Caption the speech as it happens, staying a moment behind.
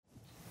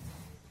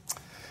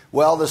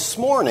Well, this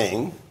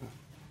morning,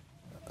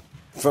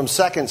 from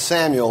 2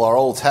 Samuel, our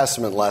Old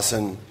Testament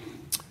lesson,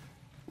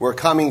 we're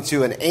coming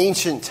to an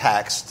ancient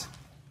text,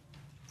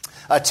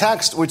 a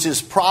text which is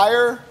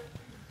prior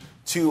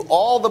to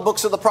all the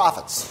books of the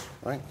prophets,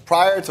 right?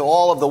 Prior to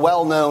all of the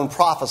well-known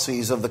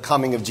prophecies of the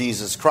coming of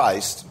Jesus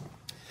Christ,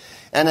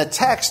 and a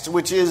text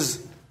which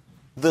is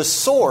the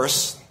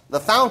source, the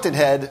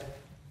fountainhead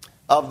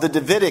of the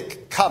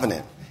Davidic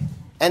covenant.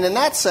 And in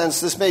that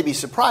sense, this may be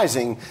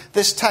surprising,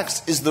 this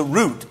text is the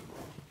root,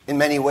 in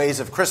many ways,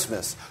 of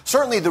Christmas.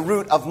 Certainly the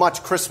root of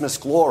much Christmas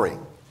glory.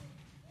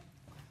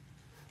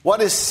 What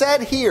is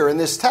said here in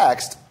this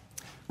text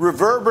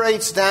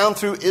reverberates down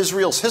through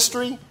Israel's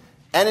history,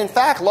 and in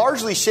fact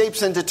largely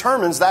shapes and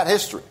determines that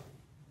history.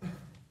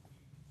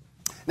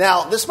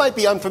 Now, this might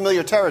be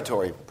unfamiliar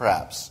territory,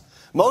 perhaps.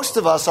 Most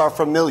of us are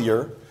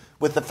familiar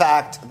with the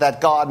fact that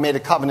God made a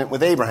covenant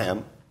with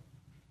Abraham,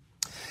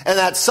 and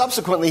that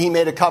subsequently he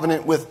made a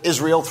covenant with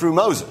Israel through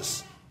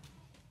Moses.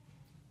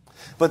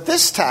 But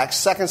this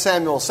text, 2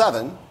 Samuel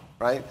 7,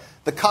 right,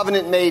 the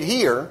covenant made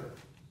here,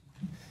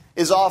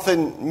 is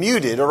often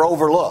muted or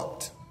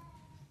overlooked.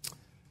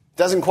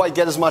 Doesn't quite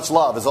get as much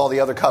love as all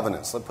the other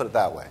covenants, let's put it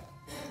that way.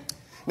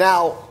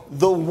 Now,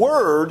 the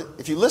word,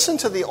 if you listen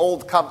to the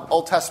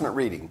Old Testament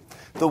reading,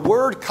 the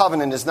word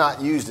covenant is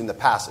not used in the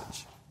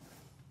passage.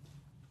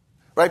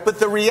 Right? But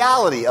the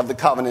reality of the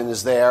covenant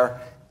is there.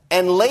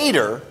 And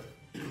later,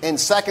 in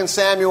 2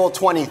 Samuel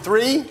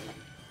 23,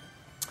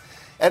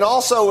 and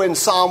also in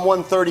Psalm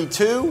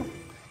 132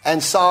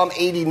 and Psalm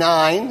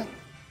 89,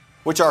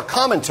 which are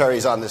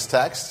commentaries on this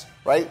text,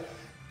 right?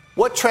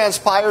 What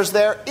transpires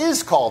there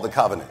is called the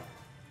covenant.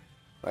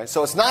 Right?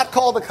 So it's not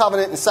called the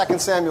covenant in 2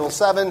 Samuel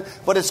 7,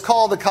 but it's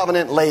called the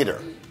covenant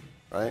later.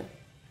 Right?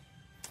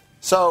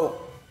 So,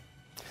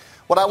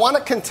 what I want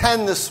to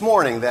contend this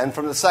morning then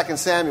from the 2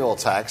 Samuel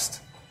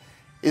text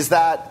is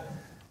that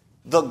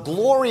the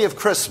glory of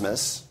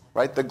Christmas,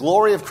 right, the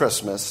glory of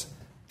Christmas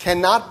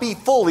cannot be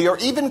fully or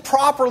even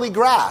properly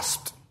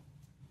grasped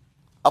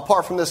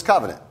apart from this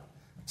covenant.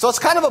 So it's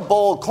kind of a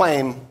bold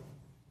claim,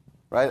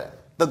 right?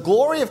 The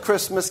glory of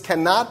Christmas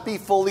cannot be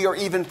fully or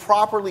even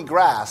properly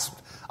grasped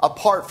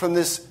apart from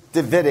this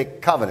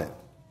Davidic covenant.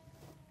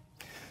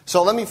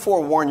 So let me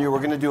forewarn you, we're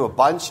going to do a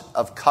bunch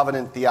of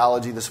covenant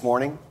theology this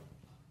morning.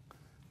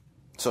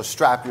 So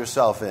strap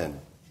yourself in.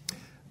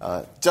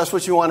 Just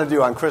what you want to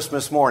do on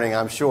Christmas morning,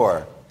 I'm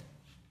sure.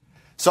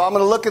 So I'm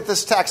going to look at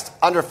this text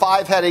under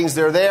 5 headings.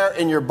 They're there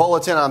in your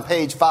bulletin on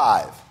page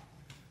 5.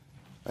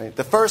 Right?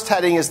 The first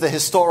heading is the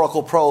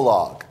historical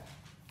prologue.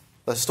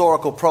 The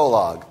historical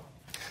prologue.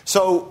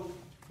 So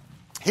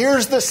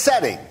here's the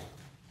setting.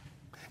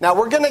 Now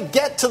we're going to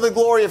get to the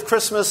glory of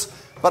Christmas,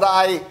 but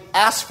I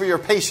ask for your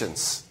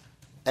patience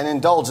and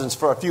indulgence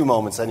for a few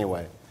moments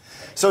anyway.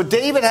 So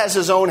David has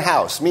his own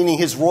house, meaning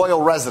his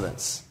royal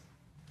residence.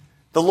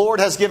 The Lord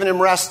has given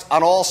him rest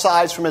on all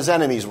sides from his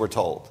enemies, we're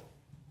told.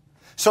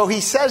 So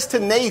he says to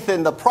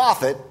Nathan the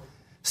prophet,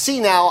 "See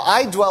now,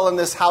 I dwell in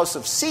this house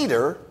of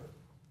cedar,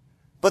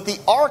 but the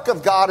ark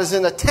of God is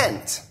in a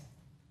tent."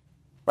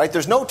 Right?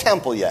 There's no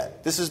temple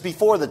yet. This is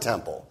before the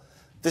temple.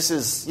 This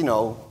is,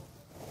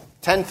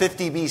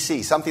 1050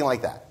 BC, something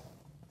like that.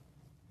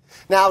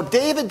 Now,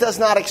 David does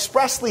not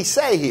expressly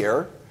say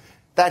here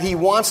that he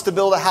wants to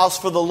build a house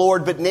for the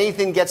Lord, but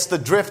Nathan gets the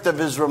drift of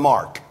his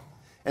remark.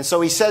 And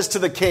so he says to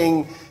the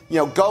king,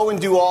 go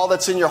and do all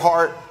that's in your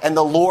heart, and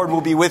the Lord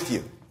will be with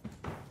you.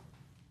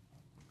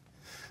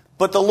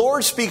 But the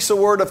Lord speaks a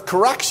word of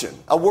correction,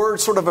 a word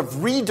sort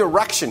of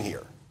redirection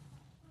here.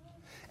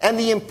 And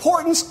the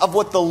importance of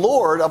what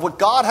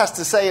God has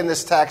to say in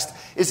this text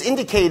is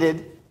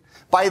indicated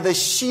by the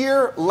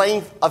sheer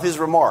length of his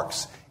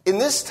remarks. In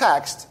this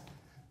text,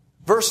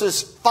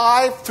 verses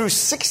 5 through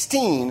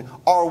 16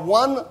 are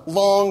one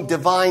long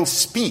divine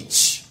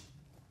speech,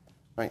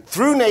 right,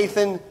 through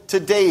Nathan to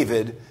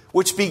David,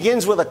 which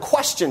begins with a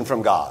question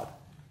from God.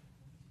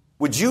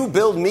 Would you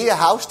build me a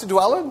house to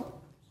dwell in?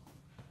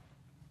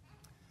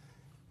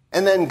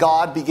 And then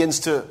God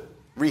begins to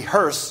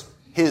rehearse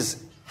his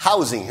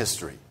housing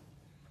history.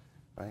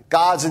 Right?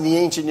 Gods in the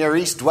ancient Near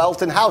East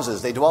dwelt in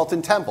houses. They dwelt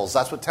in temples.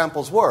 That's what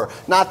temples were.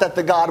 Not that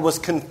the God was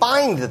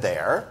confined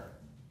there.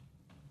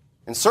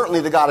 And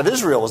certainly the God of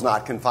Israel was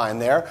not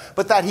confined there.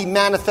 But that he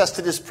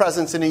manifested his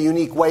presence in a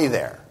unique way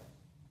there.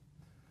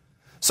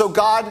 So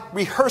God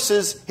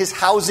rehearses his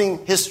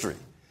housing history.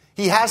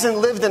 He hasn't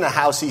lived in a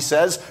house, he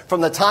says,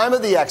 from the time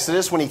of the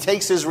Exodus, when he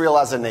takes Israel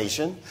as a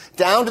nation,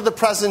 down to the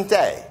present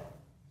day.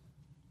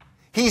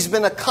 He's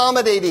been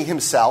accommodating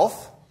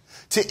himself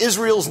to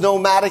Israel's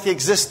nomadic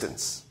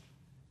existence.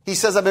 He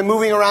says, I've been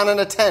moving around in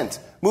a tent,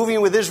 moving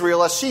with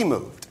Israel as she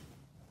moved.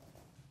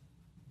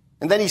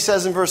 And then he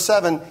says in verse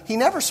 7, I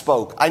never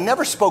spoke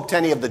to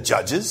any of the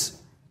judges.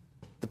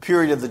 The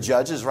period of the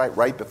judges,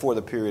 right before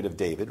the period of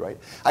David, right?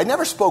 I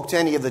never spoke to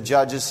any of the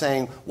judges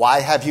saying, why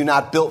have you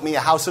not built me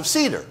a house of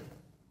cedar?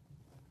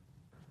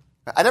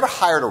 I never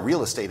hired a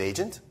real estate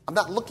agent. I'm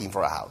not looking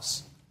for a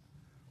house.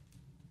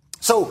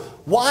 So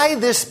why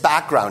this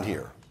background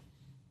here?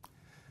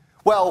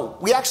 Well,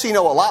 we actually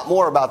know a lot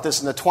more about this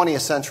in the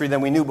 20th century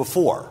than we knew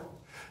before.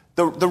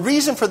 The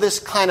reason for this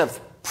kind of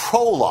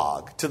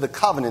prologue to the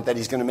covenant that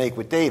he's going to make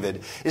with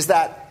David is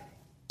that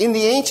in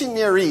the ancient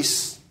Near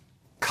East,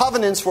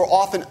 covenants were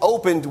often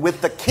opened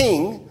with the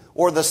king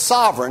or the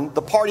sovereign,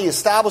 the party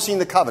establishing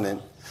the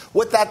covenant.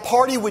 What that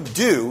party would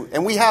do,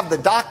 and we have the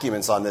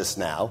documents on this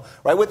now,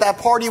 right? What that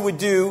party would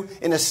do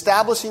in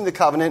establishing the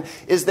covenant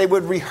is they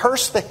would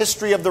rehearse the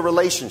history of the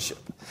relationship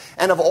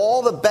and of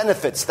all the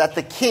benefits that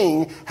the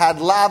king had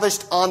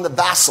lavished on the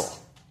vassal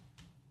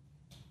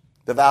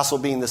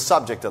being the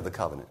subject of the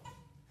covenant.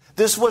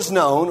 This was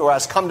known, or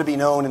has come to be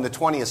known in the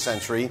 20th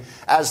century,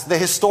 as the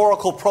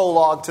historical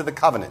prologue to the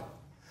covenant.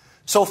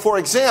 So, for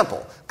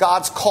example,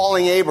 God's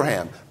calling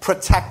Abraham,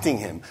 protecting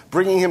him,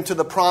 bringing him to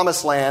the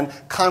promised land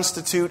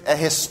constitute a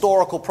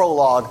historical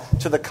prologue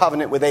to the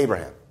covenant with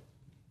Abraham.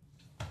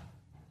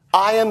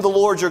 I am the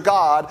Lord your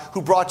God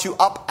who brought you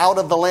up out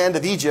of the land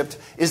of Egypt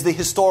is the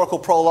historical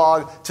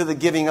prologue to the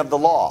giving of the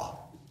law.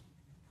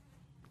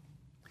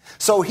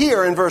 So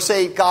here in verse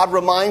 8, God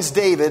reminds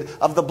David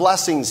of the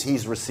blessings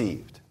he's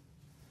received.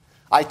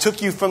 I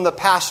took you from the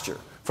pasture,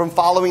 from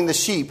following the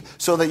sheep,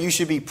 so that you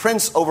should be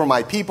prince over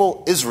my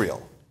people,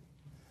 Israel.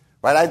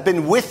 Right? I've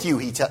been with you,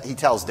 he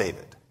tells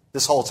David,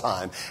 this whole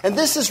time. And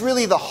this is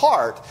really the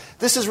heart,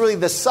 this is really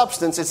the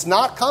substance, it's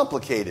not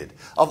complicated,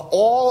 of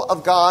all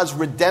of God's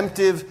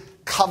redemptive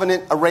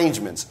covenant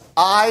arrangements.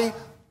 I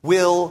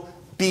will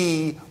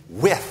be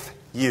with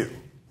you.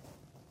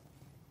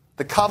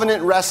 The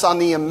covenant rests on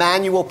the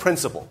Emmanuel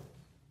principle,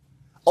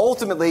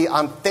 ultimately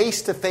on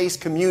face-to-face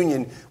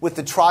communion with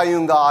the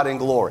triune God in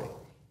glory.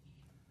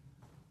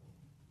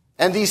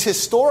 And these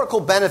historical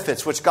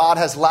benefits which God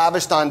has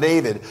lavished on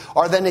David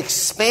are then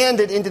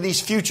expanded into these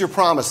future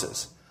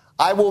promises.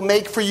 I will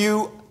make for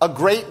you a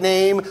great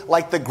name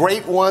like the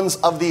great ones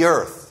of the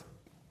earth.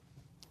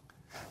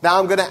 Now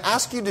I'm going to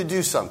ask you to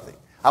do something.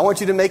 I want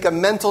you to make a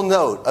mental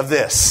note of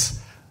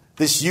this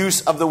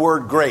use of the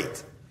word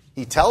great.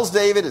 He tells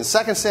David in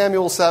 2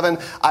 Samuel 7,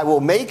 I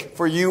will make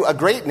for you a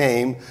great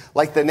name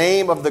like the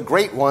name of the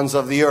great ones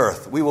of the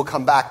earth. We will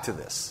come back to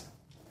this.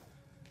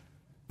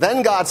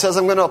 Then God says,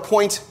 I'm going to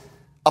appoint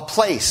a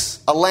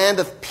place, a land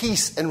of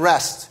peace and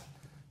rest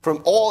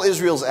from all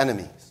Israel's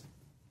enemies.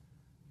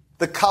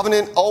 The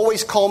covenant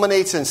always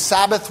culminates in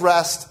Sabbath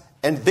rest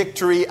and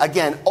victory,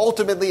 again,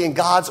 ultimately in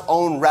God's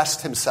own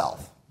rest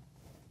himself.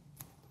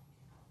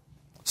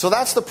 So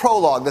that's the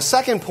prologue. The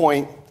second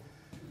point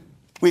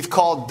we've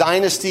called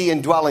dynasty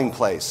and dwelling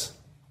place.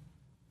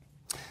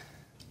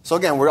 So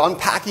again, we're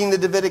unpacking the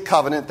Davidic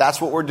covenant. That's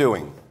what we're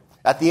doing.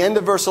 At the end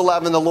of verse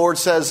 11, the Lord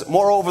says,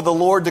 moreover, the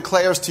Lord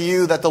declares to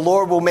you that the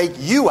Lord will make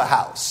you a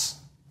house.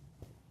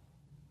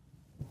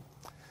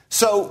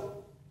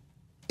 So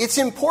it's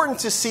important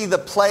to see the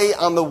play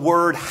on the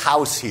word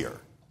house here.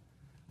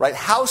 Right?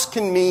 House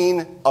can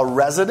mean a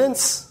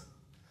residence,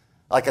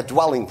 like a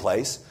dwelling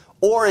place,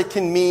 or it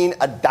can mean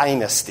a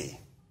dynasty.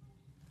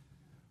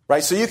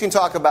 Right? So you can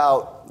talk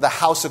about the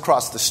house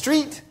across the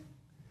street,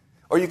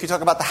 or you can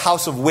talk about the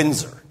house of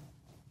Windsor.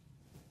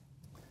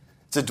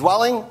 It's a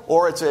dwelling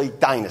or it's a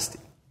dynasty.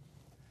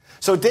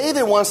 So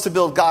David wants to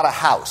build God a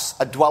house,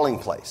 a dwelling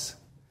place.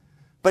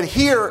 But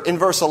here in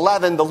verse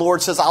 11, the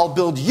Lord says, I'll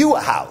build you a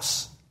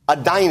house, a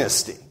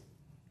dynasty.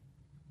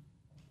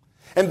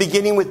 And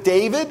beginning with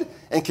David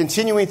and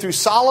continuing through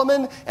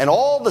Solomon and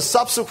all the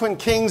subsequent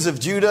kings of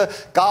Judah,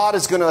 God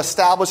is going to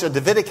establish a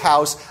Davidic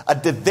house, a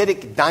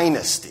Davidic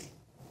dynasty.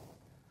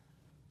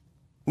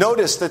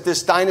 Notice that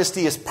this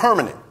dynasty is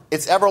permanent.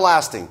 It's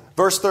everlasting.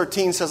 Verse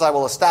 13 says, I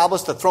will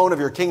establish the throne of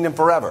your kingdom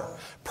forever.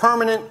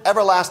 Permanent,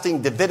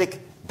 everlasting, Davidic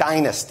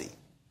dynasty.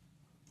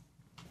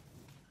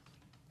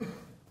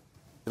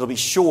 It'll be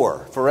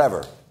sure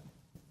forever.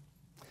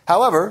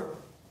 However,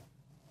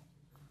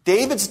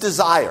 David's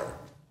desire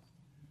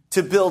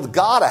to build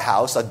God a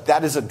house,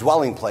 that is a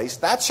dwelling place,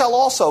 that shall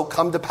also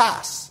come to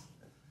pass.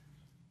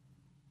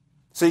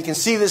 So you can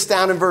see this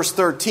down in verse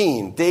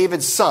 13.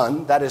 David's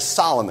son, that is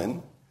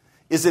Solomon,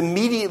 is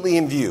immediately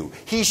in view.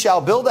 He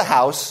shall build a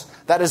house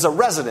that is a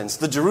residence,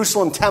 the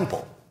Jerusalem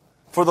temple,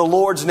 for the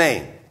Lord's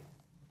name.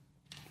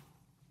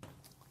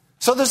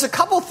 So there's a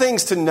couple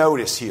things to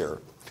notice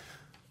here.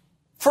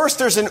 First,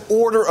 there's an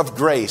order of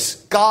grace.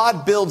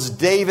 God builds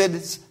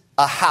David's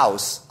a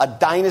house, a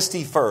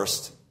dynasty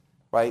first,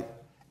 right?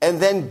 And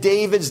then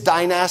David's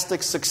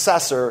dynastic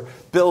successor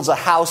builds a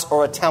house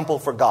or a temple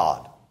for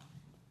God.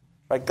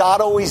 Right?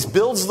 God always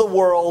builds the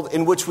world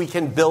in which we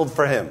can build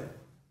for him,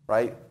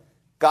 right?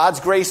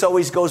 God's grace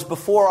always goes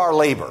before our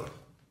labor.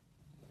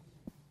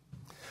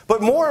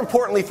 But more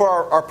importantly for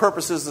our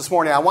purposes this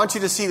morning, I want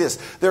you to see this.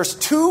 There's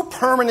two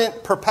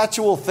permanent,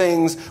 perpetual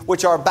things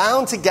which are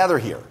bound together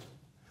here.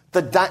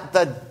 The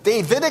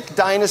Davidic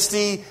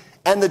dynasty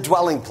and the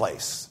dwelling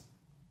place.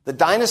 The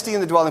dynasty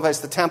and the dwelling place,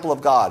 the temple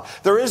of God.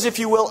 There is, if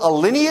you will, a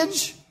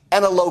lineage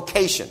and a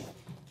location.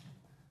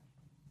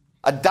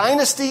 A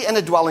dynasty and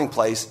a dwelling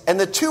place. And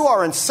the two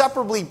are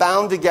inseparably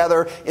bound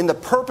together in the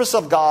purpose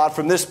of God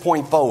from this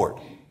point forward.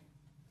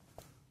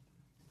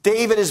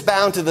 David is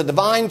bound to the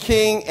divine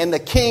king, and the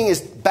king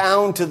is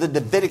bound to the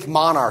Davidic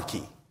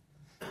monarchy.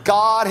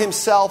 God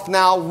himself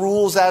now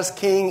rules as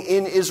king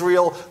in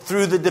Israel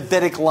through the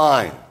Davidic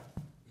line.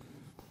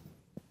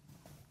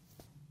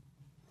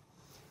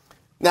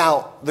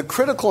 Now, the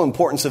critical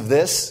importance of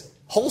this,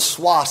 whole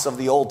swaths of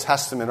the Old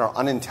Testament are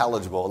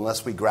unintelligible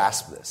unless we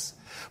grasp this.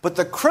 But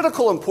the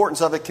critical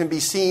importance of it can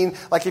be seen,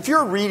 like if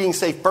you're reading,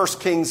 say, 1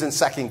 Kings and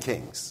 2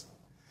 Kings,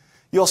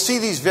 you'll see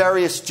these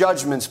various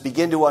judgments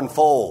begin to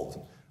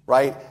unfold,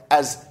 right,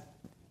 as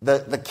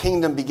the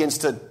kingdom begins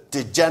to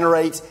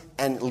degenerate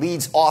and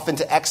leads off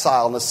into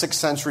exile in the 6th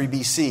century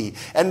BC.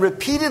 And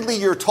repeatedly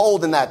you're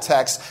told in that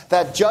text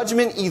that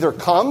judgment either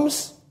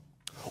comes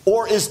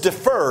or is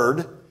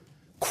deferred,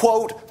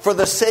 quote, for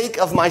the sake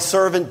of my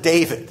servant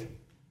David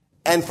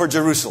and for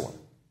Jerusalem.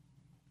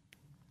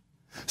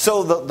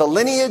 So the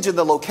lineage and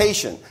the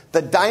location,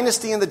 the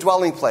dynasty and the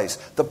dwelling place,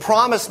 the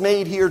promise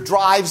made here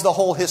drives the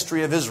whole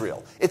history of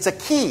Israel. It's a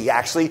key,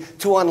 actually,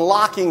 to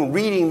unlocking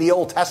reading the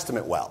Old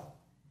Testament well.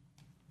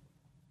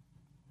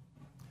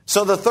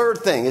 So the third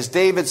thing is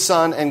David's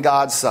son and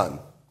God's son.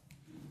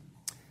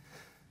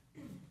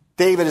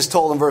 David is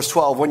told in verse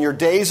 12, when your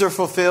days are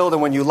fulfilled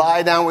and when you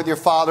lie down with your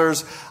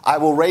fathers, I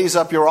will raise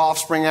up your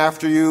offspring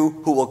after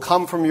you who will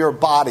come from your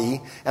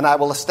body, and I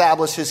will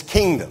establish his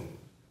kingdom.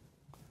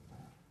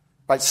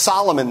 Right?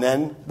 Solomon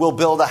then will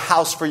build a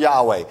house for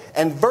Yahweh.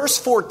 And verse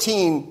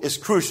 14 is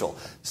crucial.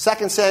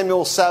 2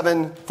 Samuel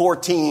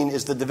 7:14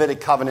 is the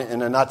Davidic covenant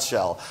in a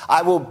nutshell.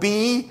 I will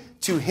be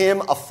to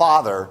him a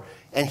father,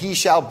 and he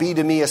shall be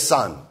to me a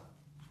son.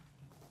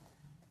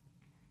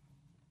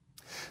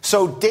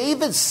 So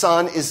David's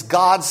son is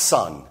God's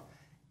son.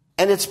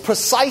 And it's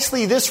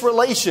precisely this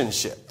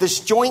relationship, this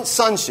joint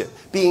sonship,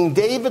 being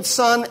David's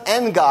son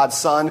and God's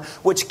son,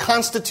 which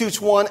constitutes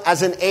one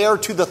as an heir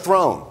to the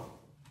throne.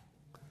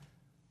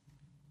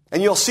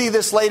 And you'll see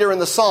this later in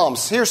the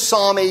Psalms. Here's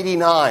Psalm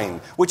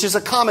 89, which is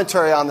a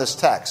commentary on this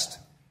text.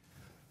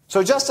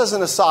 So just as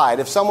an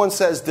aside, if someone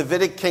says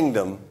Davidic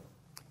kingdom,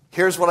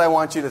 here's what I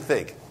want you to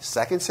think.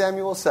 2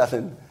 Samuel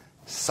 7,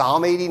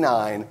 Psalm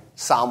 89,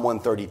 Psalm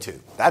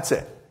 132. That's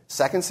it.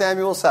 2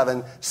 Samuel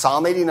 7,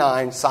 Psalm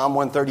 89, Psalm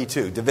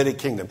 132, Davidic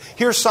kingdom.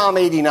 Here's Psalm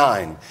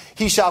 89.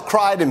 He shall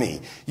cry to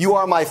me, you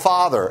are my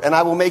father, and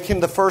I will make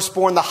him the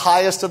firstborn, the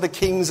highest of the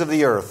kings of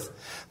the earth.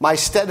 My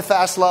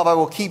steadfast love I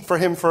will keep for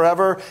him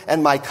forever,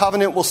 and my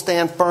covenant will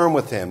stand firm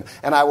with him.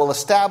 And I will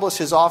establish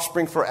his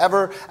offspring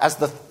forever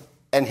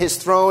and his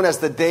throne as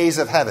the days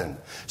of heaven.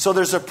 So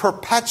there's a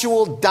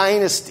perpetual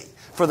dynasty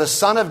for the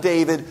son of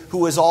David,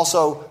 who is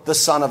also the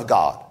son of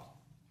God.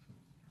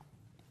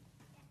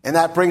 And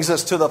that brings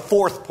us to the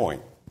fourth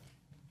point.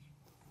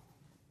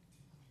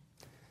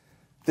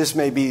 This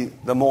may be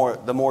the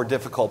more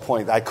difficult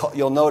point.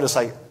 You'll notice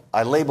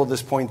I labeled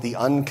this point the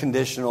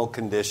unconditional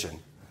condition.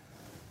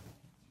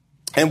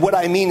 And what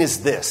I mean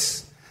is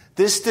this.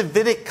 This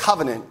Davidic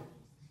covenant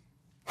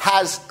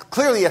has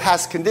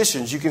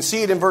conditions. You can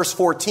see it in verse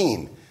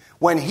 14.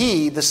 When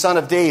he, the son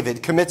of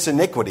David, commits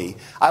iniquity,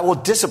 I will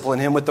discipline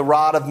him with the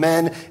rod of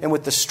men and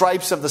with the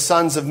stripes of the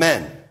sons of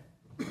men.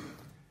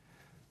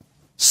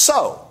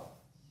 So,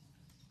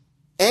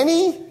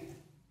 any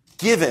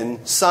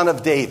given son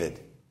of David,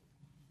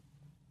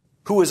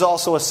 who is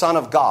also a son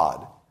of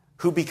God,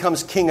 who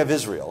becomes king of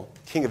Israel,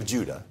 king of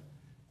Judah,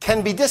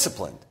 can be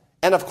disciplined.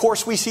 And of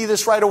course we see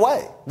this right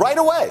away. Right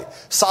away.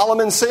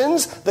 Solomon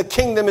sins, the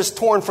kingdom is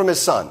torn from his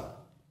son.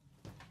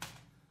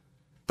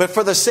 But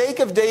for the sake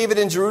of David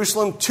in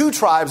Jerusalem, 2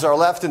 tribes are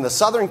left in the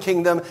southern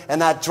kingdom,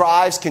 and that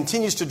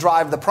continues to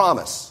drive the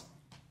promise.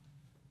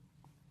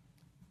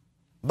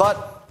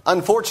 But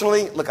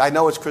unfortunately, look, I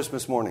know it's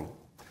Christmas morning.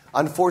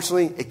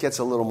 Unfortunately, it gets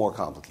a little more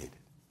complicated.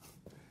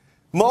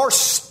 More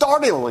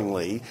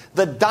startlingly,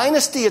 the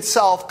dynasty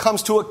itself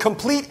comes to a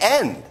complete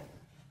end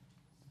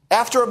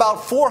after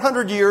about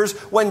 400 years,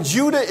 when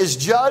Judah is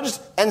judged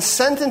and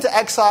sent into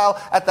exile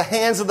at the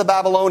hands of the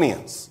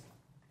Babylonians.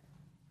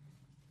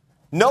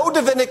 No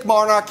Davidic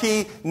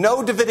monarchy,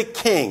 no Davidic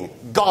king,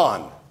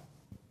 gone.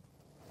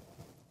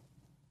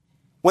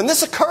 When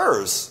this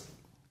occurs,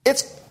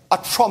 it's a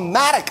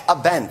traumatic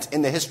event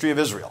in the history of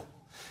Israel.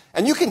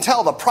 And you can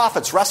tell the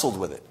prophets wrestled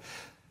with it.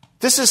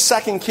 This is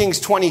 2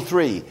 Kings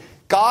 23.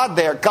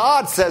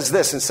 God says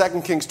this in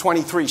 2 Kings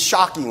 23,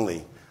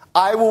 shockingly.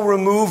 I will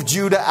remove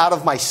Judah out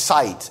of my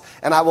sight,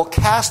 and I will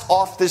cast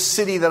off this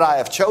city that I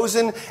have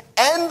chosen,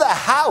 and the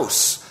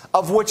house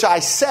of which I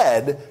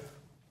said,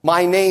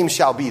 my name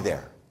shall be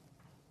there.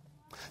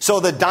 So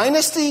the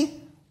dynasty,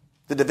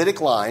 the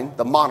Davidic line,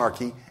 the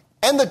monarchy,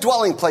 and the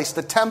dwelling place,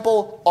 the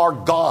temple, are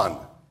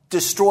gone,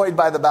 destroyed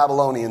by the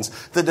Babylonians.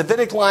 The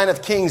Davidic line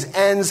of kings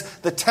ends,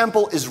 the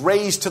temple is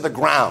razed to the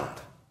ground.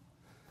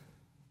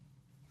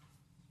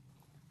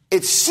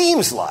 It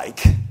seems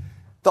like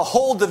the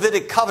whole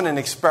Davidic covenant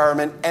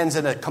experiment ends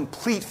in a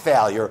complete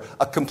failure,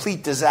 a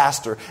complete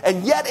disaster.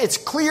 And yet it's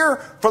clear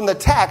from the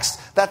text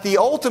that the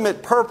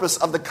ultimate purpose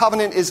of the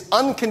covenant is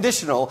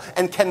unconditional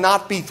and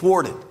cannot be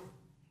thwarted.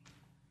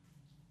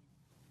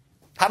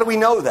 How do we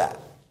know that?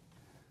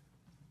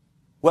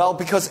 Well,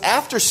 because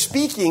after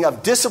speaking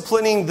of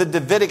disciplining the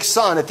Davidic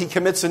son if he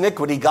commits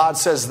iniquity, God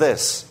says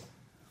this,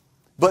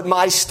 "But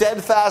my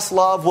steadfast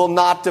love will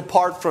not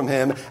depart from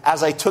him,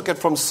 as I took it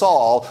from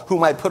Saul,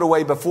 whom I put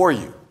away before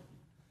you."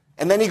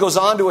 And then he goes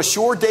on to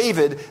assure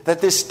David that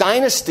this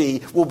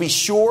dynasty will be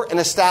sure and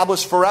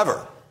established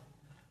forever.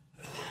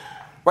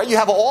 Right? You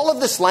have all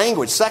of this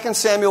language. 2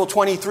 Samuel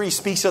 23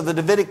 speaks of the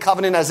Davidic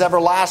covenant as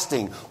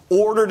everlasting,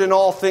 ordered in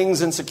all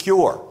things and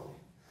secure.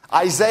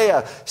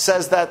 Isaiah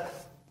says that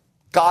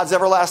God's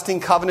everlasting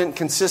covenant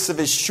consists of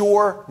his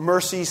sure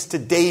mercies to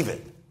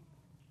David.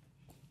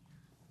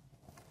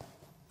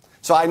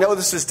 So I know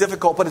this is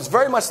difficult, but it's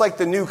very much like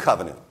the new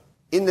covenant.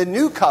 In the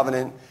new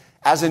covenant,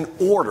 as an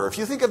order, if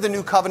you think of the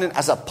new covenant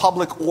as a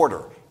public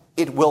order,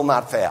 it will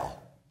not fail.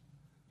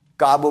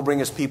 God will bring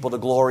his people to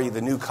glory.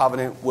 The new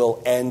covenant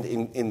will end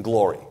in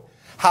glory.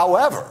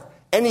 However,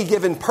 any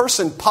given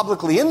person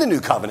publicly in the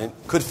new covenant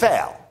could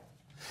fail.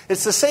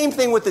 It's the same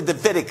thing with the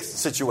Davidic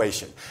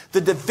situation.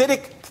 The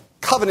Davidic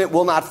covenant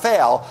will not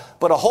fail,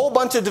 but a whole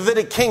bunch of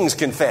Davidic kings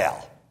can fail.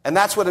 And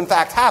that's what in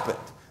fact happened.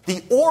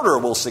 The order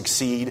will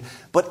succeed,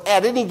 but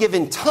at any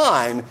given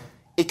time,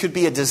 it could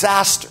be a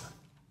disaster.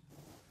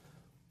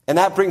 And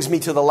that brings me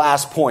to the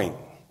last point,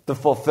 the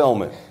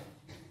fulfillment.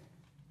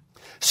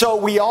 So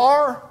we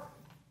are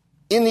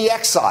in the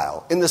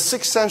exile in the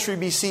 6th century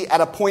BC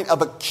at a point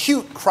of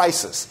acute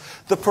crisis.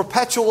 The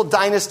perpetual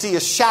dynasty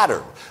is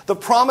shattered. The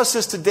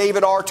promises to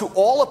David are, to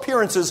all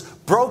appearances,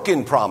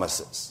 broken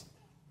promises.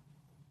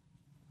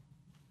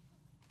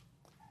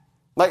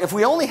 Like, if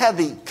we only had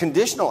the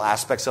conditional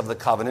aspects of the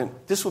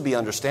covenant, this would be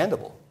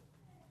understandable.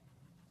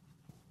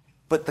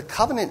 But the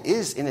covenant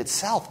is in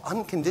itself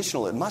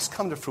unconditional. It must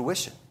come to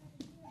fruition.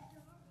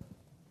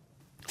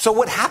 So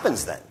what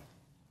happens then?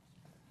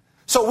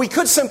 So we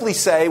could simply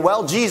say,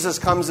 well, Jesus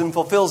comes and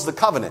fulfills the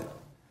covenant,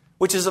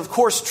 which is of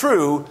course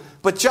true,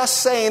 but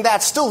just saying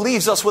that still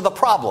leaves us with a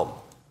problem.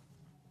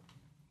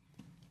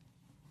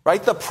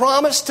 Right? The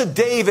promise to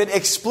David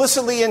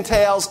explicitly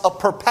entails a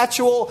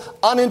perpetual,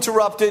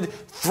 uninterrupted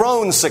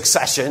throne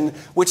succession,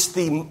 which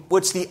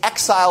the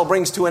exile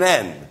brings to an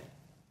end.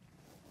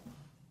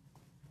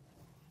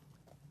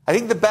 I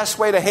think the best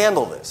way to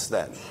handle this,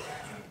 then,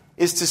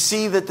 is to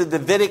see that the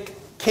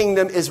Davidic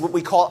kingdom is what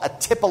we call a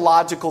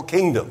typological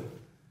kingdom.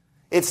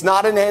 It's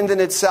not an end in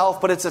itself,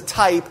 but it's a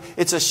type,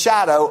 it's a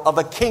shadow of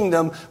a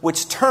kingdom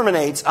which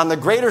terminates on the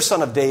greater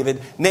Son of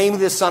David, namely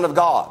the Son of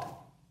God.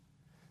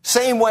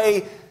 Same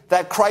way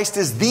that Christ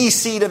is the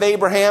seed of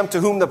Abraham to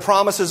whom the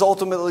promises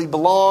ultimately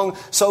belong,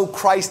 so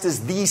Christ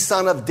is the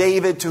Son of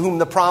David to whom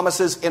the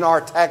promises in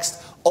our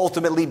text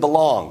ultimately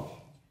belong.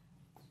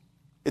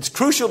 It's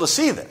crucial to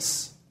see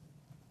this.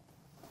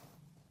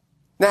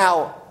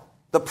 Now,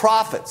 the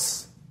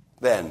prophets,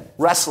 then,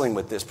 wrestling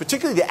with this,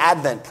 particularly the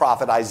Advent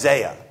prophet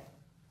Isaiah,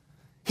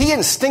 he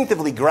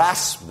instinctively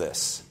grasped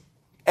this.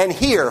 And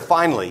here,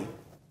 finally,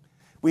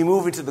 we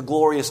move into the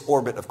glorious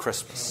orbit of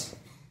Christmas.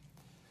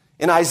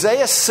 In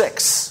Isaiah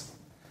 6,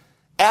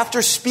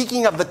 after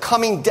speaking of the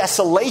coming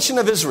desolation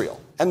of Israel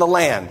and the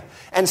land,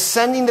 and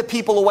sending the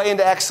people away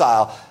into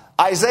exile,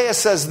 Isaiah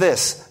says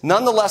this,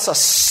 "Nonetheless, a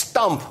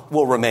stump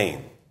will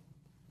remain."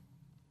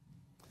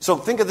 So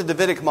think of the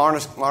Davidic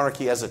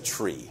monarchy as a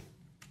tree.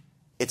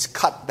 It's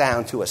cut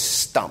down to a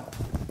stump.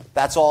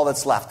 That's all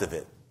that's left of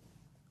it.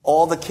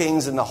 All the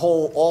kings and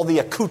all the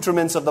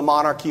accoutrements of the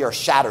monarchy are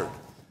shattered.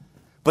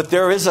 But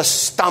there is a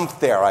stump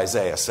there,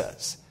 Isaiah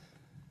says.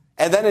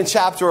 And then in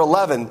chapter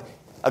 11,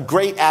 a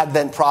great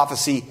Advent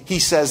prophecy, he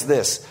says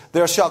this,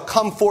 "There shall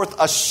come forth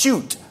a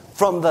shoot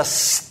from the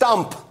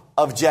stump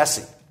of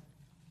Jesse."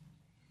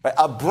 Right?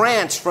 A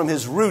branch from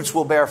his roots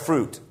will bear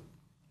fruit.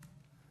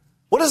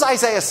 What is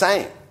Isaiah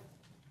saying?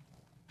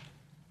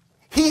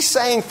 He's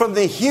saying from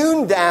the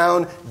hewn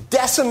down,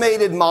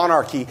 decimated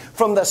monarchy,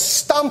 from the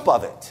stump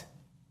of it,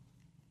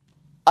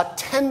 a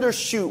tender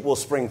shoot will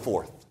spring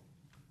forth.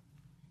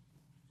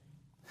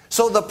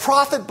 So the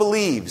prophet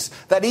believes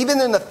that even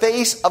in the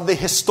face of the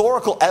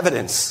historical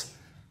evidence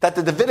that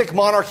the Davidic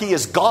monarchy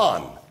is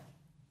gone,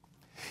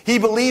 he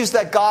believes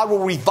that God will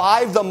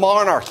revive the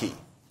monarchy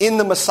in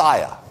the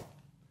Messiah,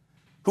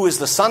 who is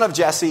the son of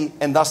Jesse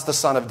and thus the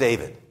son of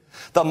David.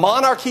 The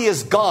monarchy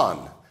is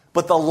gone,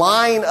 but the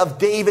line of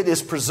David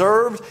is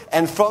preserved,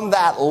 and from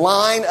that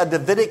line a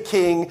Davidic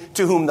king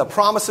to whom the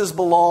promises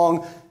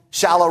belong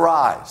shall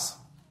arise.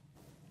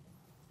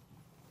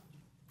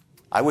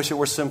 I wish it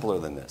were simpler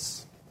than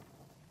this.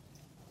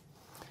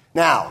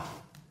 Now,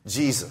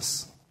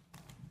 Jesus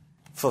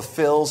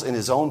fulfills in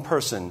his own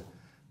person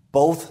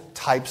both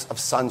types of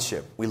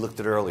sonship we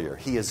looked at earlier.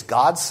 He is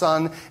God's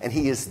son and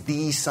he is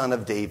the son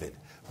of David,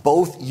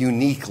 both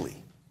uniquely.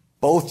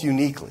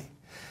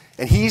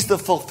 And he's the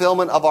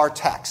fulfillment of our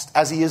text,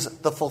 as he is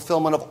the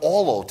fulfillment of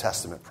all Old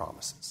Testament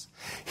promises.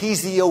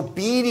 He's the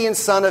obedient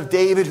son of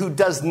David who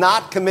does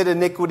not commit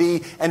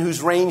iniquity and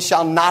whose reign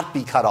shall not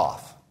be cut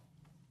off.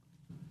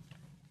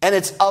 And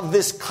it's of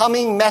this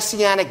coming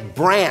messianic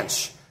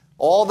branch,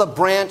 all the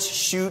branch,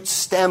 shoot,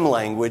 stem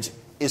language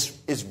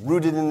is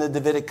rooted in the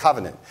Davidic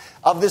covenant.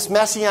 Of this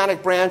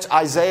messianic branch,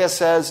 Isaiah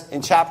says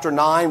in chapter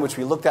 9, which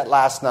we looked at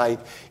last night,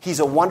 he's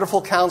a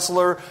wonderful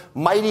counselor,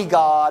 mighty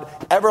God,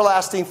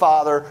 everlasting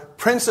Father,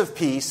 Prince of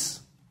Peace.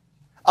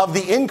 Of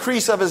the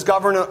increase of his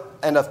government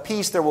and of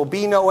peace there will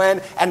be no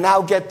end. And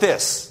now get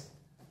this.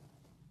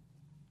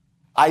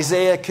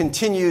 Isaiah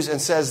continues and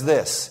says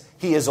this.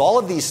 He is all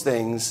of these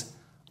things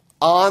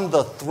on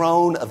the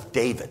throne of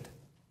David.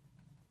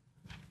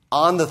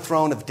 On the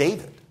throne of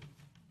David.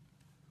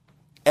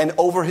 And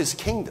over his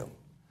kingdom,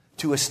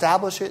 to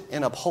establish it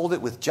and uphold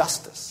it with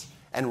justice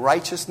and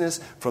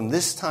righteousness from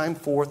this time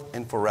forth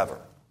and forever.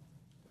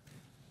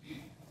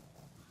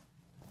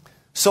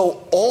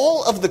 So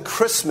all of the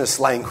Christmas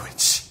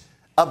language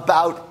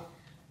about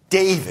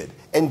David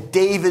and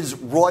David's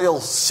royal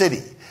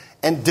city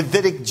and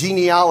Davidic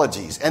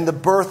genealogies and the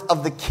birth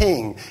of the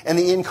king and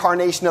the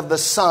incarnation of the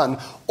Son,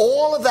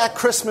 all of that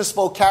Christmas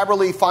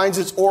vocabulary finds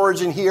its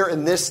origin here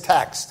in this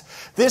text.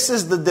 This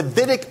is the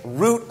Davidic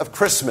root of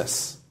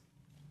Christmas.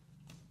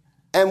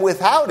 And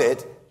without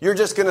it, you're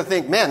just going to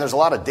think, man, there's a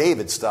lot of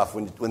David stuff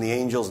when the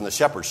angels and the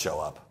shepherds show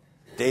up.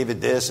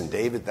 David this and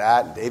David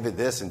that and David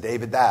this and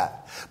David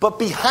that. But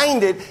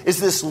behind it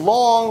is this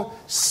long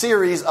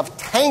series of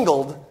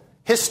tangled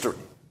history.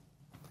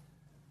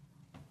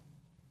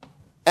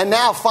 And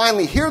now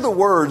finally, hear the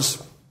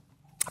words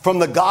from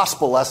the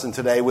gospel lesson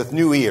today with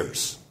new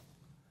ears.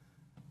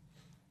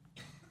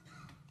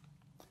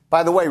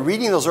 By the way,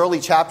 reading those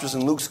early chapters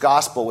in Luke's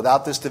gospel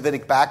without this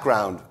Davidic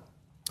background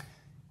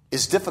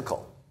is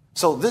difficult.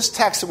 So this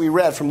text that we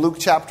read from Luke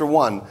chapter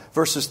 1,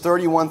 verses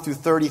 31 through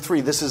 33,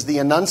 this is the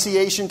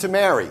Annunciation to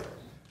Mary,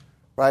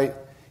 right?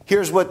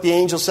 Here's what the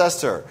angel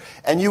says to her.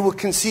 And you will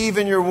conceive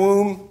in your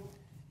womb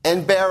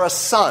and bear a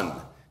son.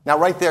 Now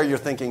right there you're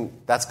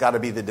thinking, that's got to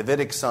be the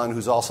Davidic son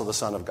who's also the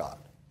Son of God.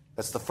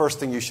 That's the first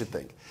thing you should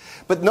think.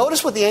 But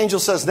notice what the angel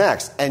says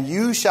next. And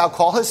you shall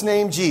call his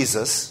name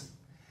Jesus.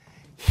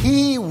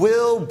 He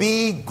will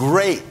be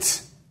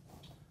great.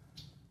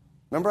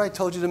 Remember I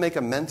told you to make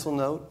a mental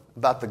note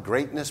about the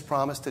greatness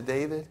promised to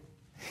David?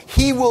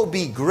 He will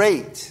be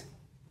great.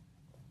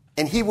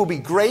 And he will be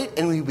great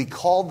and he will be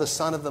called the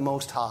Son of the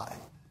Most High.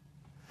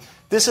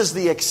 This is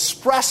the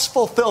express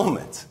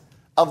fulfillment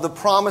of the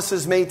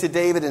promises made to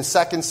David in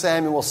 2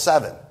 Samuel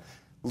 7,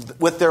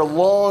 with their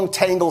long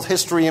tangled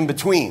history in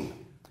between.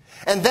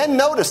 And then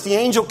notice the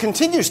angel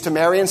continues to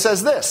Mary and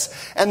says this,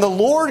 and the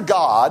Lord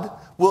God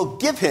will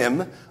give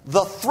him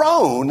the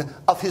throne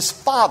of his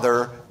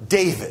father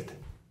David.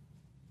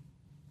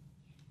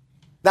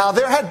 Now,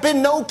 there had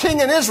been no king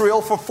in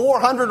Israel for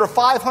 400 or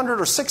 500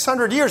 or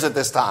 600 years at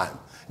this time.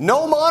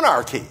 No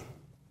monarchy.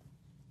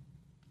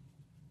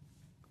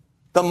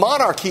 The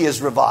monarchy is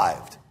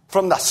revived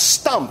from the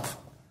stump,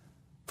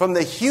 from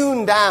the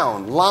hewn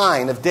down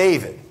line of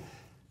David.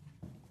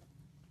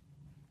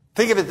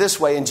 Think of it this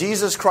way. In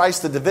Jesus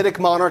Christ, the Davidic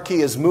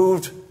monarchy is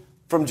moved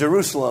from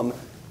Jerusalem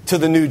to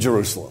the New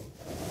Jerusalem,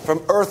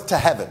 from earth to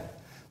heaven.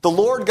 The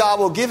Lord God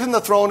will give him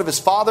the throne of his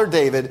father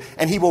David,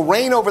 and he will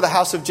reign over the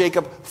house of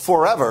Jacob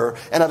forever,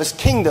 and of his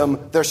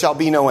kingdom there shall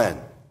be no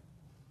end.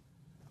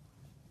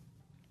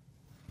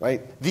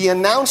 Right? The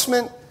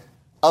announcement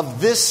of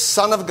this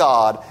Son of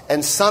God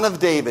and Son of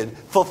David,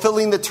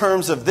 fulfilling the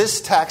terms of this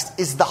text,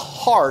 is the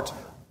heart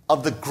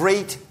of the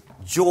great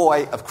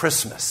joy of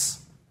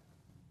Christmas.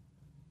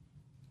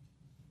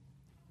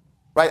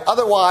 Right?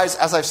 Otherwise,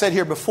 as I've said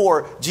here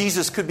before,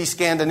 Jesus could be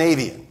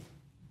Scandinavian.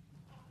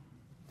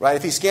 Right?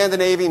 If he's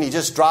Scandinavian, he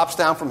just drops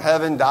down from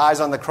heaven,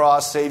 dies on the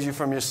cross, saves you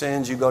from your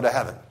sins, you go to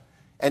heaven.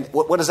 And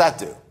what does that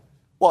do?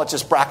 Well, it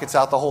just brackets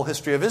out the whole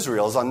history of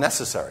Israel as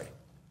unnecessary.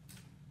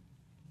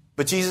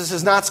 But Jesus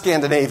is not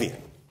Scandinavian.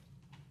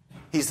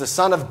 He's the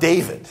Son of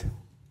David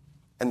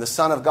and the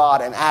Son of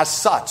God, and as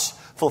such,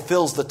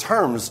 fulfills the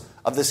terms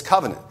of this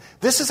covenant.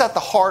 This is at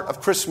the heart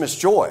of Christmas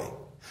joy.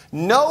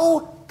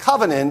 No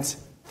covenant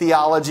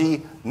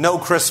theology, no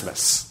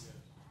Christmas.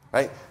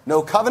 Right?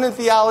 No covenant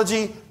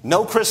theology,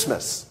 no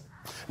Christmas.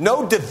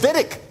 No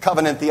Davidic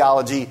covenant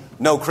theology,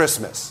 no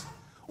Christmas.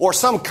 Or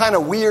some kind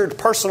of weird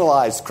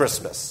personalized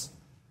Christmas.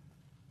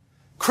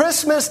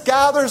 Christmas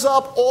gathers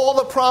up all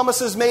the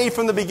promises made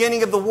from the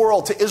beginning of the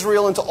world to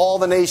Israel and to all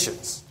the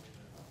nations.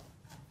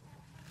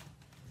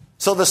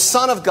 So the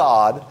Son of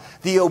God,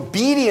 the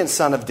obedient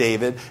Son of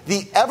David,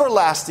 the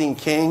everlasting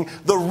King,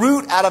 the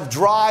root out of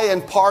dry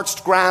and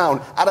parched ground,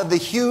 out of the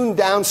hewn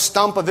down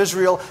stump of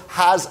Israel,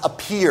 has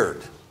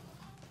appeared.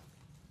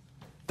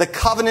 The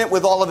covenant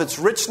with all of its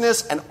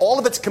richness and all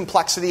of its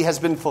complexity has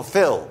been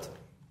fulfilled.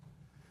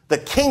 The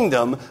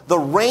kingdom, the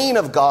reign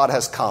of God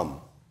has come.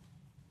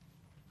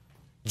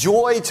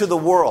 Joy to the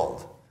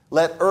world.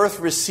 Let earth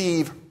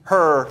receive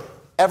her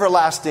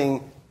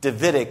everlasting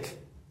Davidic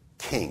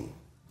King.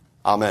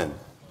 Amen.